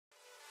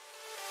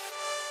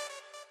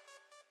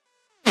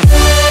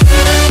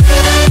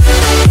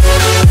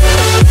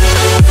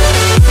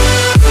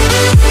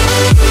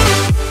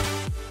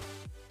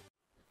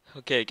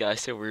Okay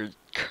guys, so we're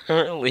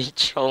currently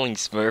trolling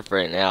Smurf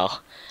right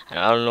now. And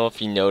I don't know if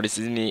he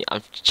notices me.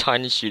 I'm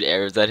trying to shoot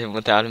arrows at him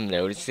without him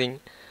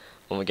noticing.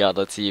 Oh my god,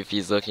 let's see if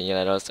he's looking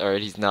at us.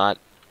 Alright, he's not.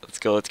 Let's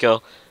go, let's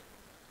go.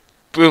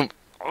 Boom!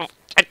 Oh,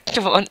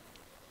 come on!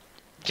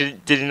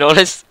 Did he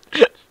notice?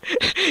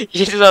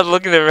 He's just not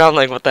looking around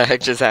like what the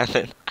heck just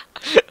happened.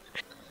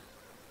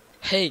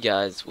 Hey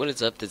guys, what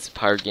is up? This is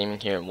Pirate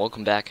Gaming here and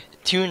welcome back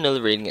to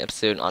another rating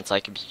episode on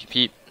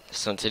SaicoPvP.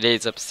 So in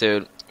today's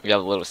episode, we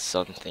have a little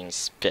something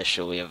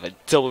special. We have a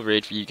double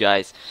raid for you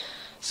guys.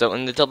 So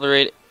in the double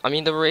raid, I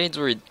mean the raids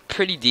were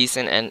pretty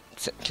decent, and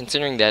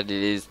considering that it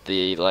is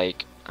the I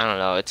don't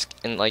know, it's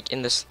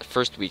in this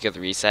first week of the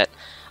reset,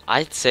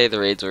 I'd say the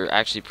raids were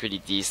actually pretty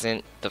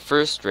decent. The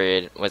first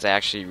raid was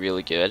actually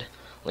really good.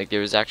 Like there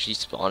was actually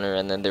spawner,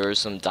 and then there were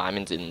some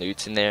diamonds and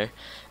loots in there.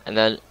 And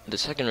then the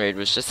second raid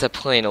was just a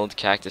plain old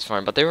cactus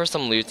farm, but there were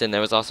some loots and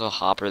there was also a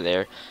hopper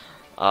there.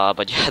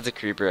 But you had the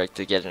creeper egg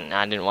to get it, and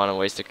I didn't want to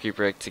waste a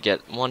creeper egg to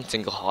get one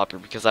single hopper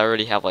because I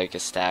already have like a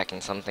stack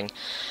and something.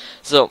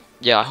 So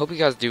yeah, I hope you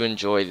guys do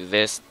enjoy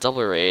this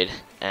double raid,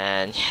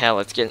 and yeah,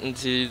 let's get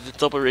into the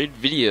double raid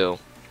video.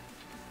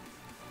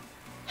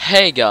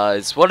 Hey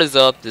guys, what is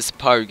up? This is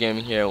Pirate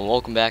Gaming here, and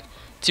welcome back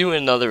to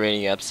another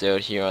raiding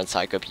episode here on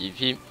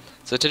SaicoPvP.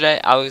 So today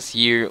I was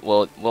here,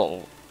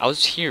 I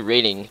was here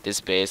raiding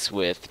this base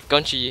with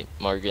Gunchy,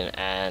 Morgan,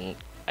 and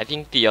I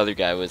think the other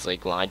guy was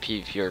like line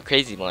PvP or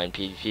crazy line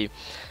PvP.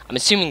 I'm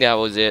assuming that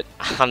was it.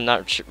 I'm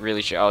not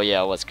really sure. Oh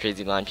yeah, it was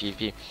crazy line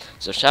PvP.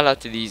 So shout out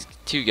to these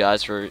two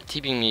guys for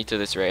TPing me to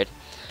this raid.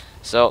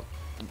 So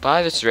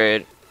by this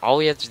raid, all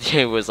we had to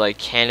do was like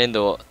cannon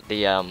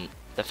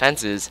the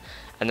fences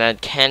and then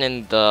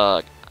cannon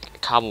the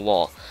cobble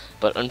wall.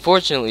 But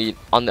unfortunately,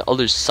 on the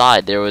other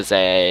side there was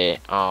a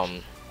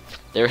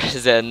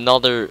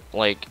another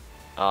like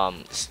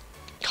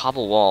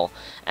cobble wall,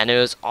 and it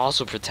was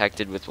also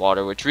protected with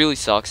water, which really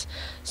sucks.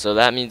 So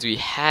that means we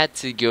had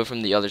to go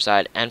from the other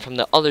side, and from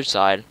the other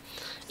side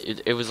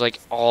it was like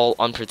all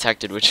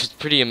unprotected, which was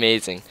pretty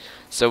amazing.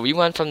 So we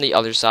went from the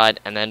other side,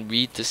 and then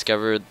we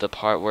discovered the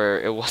part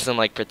where it wasn't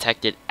like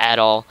protected at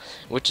all,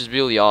 which is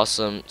really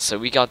awesome. So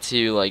we got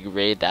to like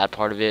raid that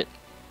part of it,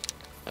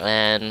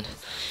 and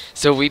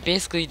so we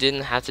basically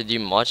didn't have to do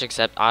much,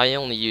 except I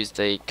only used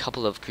a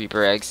couple of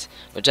creeper eggs,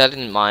 which I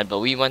didn't mind. But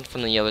we went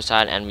from the other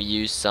side and we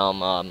used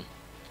some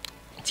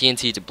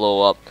TNT to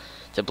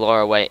blow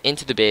our way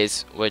into the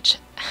base, which,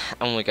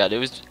 oh my god, it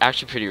was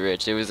actually pretty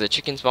rich. It was a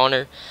chicken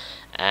spawner,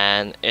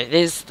 and it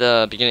is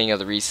the beginning of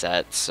the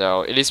reset,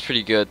 so it is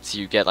pretty good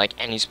to get like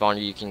any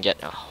spawner you can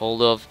get a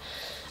hold of.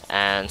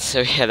 And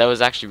so yeah, that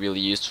was actually really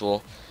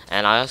useful.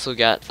 And I also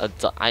got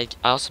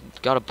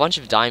a bunch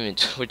of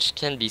diamonds, which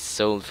can be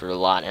sold for a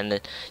lot, and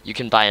then you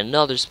can buy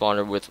another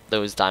spawner with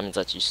those diamonds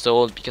that you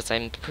sold, because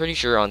I'm pretty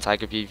sure on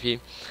SaicoPvP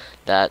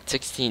that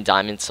 16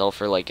 diamonds sell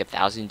for like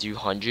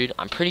 1,200.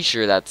 I'm pretty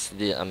sure that's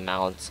the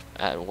amount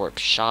at Warp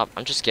Shop.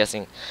 I'm just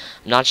guessing.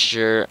 I'm not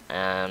sure.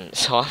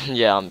 So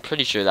yeah, I'm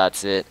pretty sure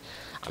that's it.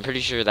 I'm pretty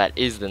sure that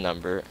is the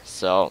number.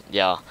 So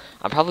yeah,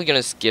 I'm probably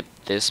gonna skip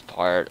this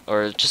part,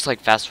 or just like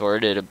fast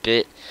forward it a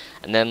bit,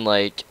 and then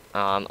like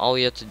all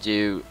we have to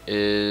do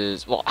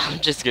is, well, I'm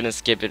just gonna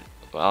skip it,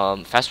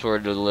 fast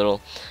forward it a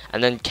little,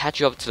 and then catch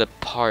you up to the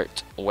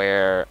part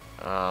where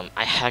I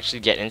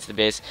actually get into the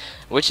base,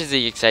 which is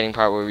the exciting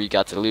part where we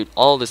got to loot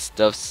all the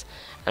stuffs,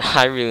 and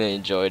I really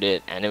enjoyed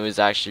it, and it was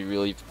actually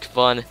really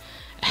fun,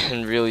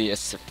 and really a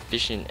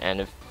sufficient and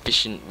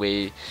efficient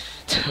way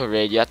to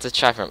raid. You have to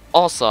try from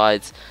all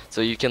sides,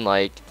 so you can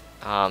like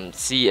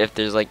see if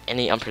there's like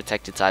any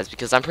unprotected sides,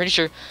 because I'm pretty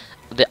sure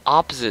the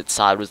opposite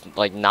side was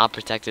like not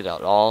protected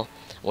at all,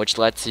 which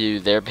led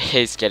to their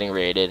base getting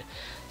raided.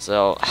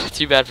 So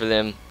too bad for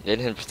them. They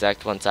didn't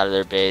protect one side of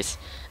their base,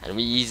 and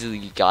we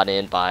easily got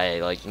in by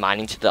like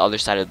mining to the other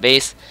side of the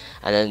base,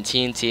 and then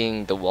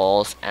TNTing the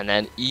walls, and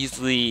then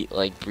easily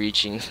like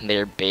breaching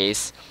their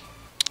base,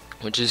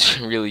 which is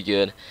really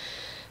good.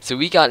 So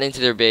we got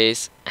into their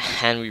base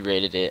and we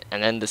raided it,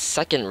 and then the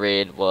second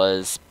raid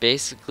was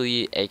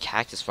basically a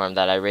cactus farm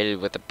that I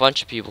raided with a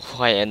bunch of people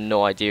who I had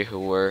no idea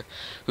who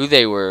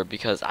they were,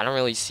 because I don't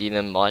really see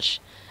them much,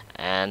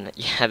 and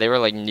yeah, they were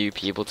like new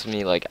people to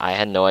me. Like I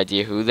had no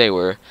idea who they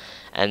were,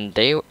 and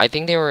I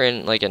think they were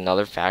in like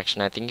another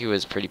faction. I think it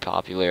was pretty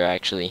popular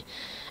actually.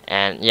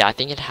 And yeah, I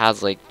think it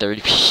has like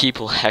 30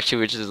 people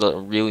actually, which is a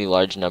really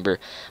large number.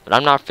 But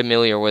I'm not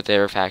familiar with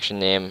their faction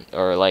name,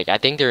 or like I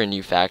think they're a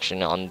new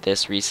faction on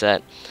this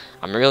reset.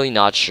 I'm really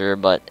not sure,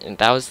 but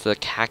that was the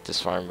cactus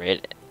farm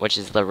raid, which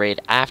is the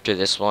raid after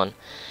this one.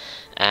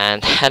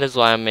 And that is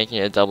why I'm making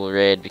a double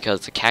raid,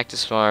 because the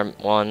cactus farm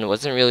one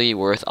wasn't really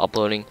worth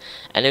uploading,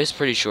 and it was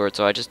pretty short,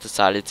 so I just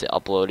decided to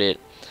upload it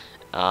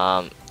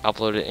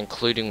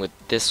including with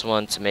this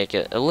one to make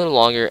it a little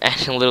longer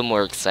and a little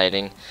more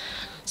exciting.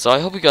 So I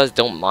hope you guys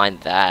don't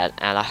mind that,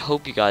 and I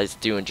hope you guys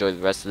do enjoy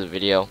the rest of the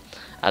video,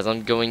 as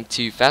I'm going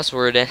to fast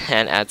forward it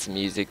and add some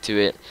music to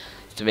it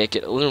to make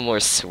it a little more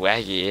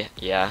swaggy.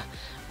 Yeah.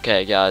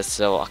 Okay guys,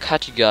 so I'll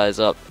catch you guys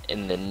up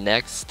in the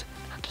next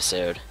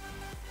episode.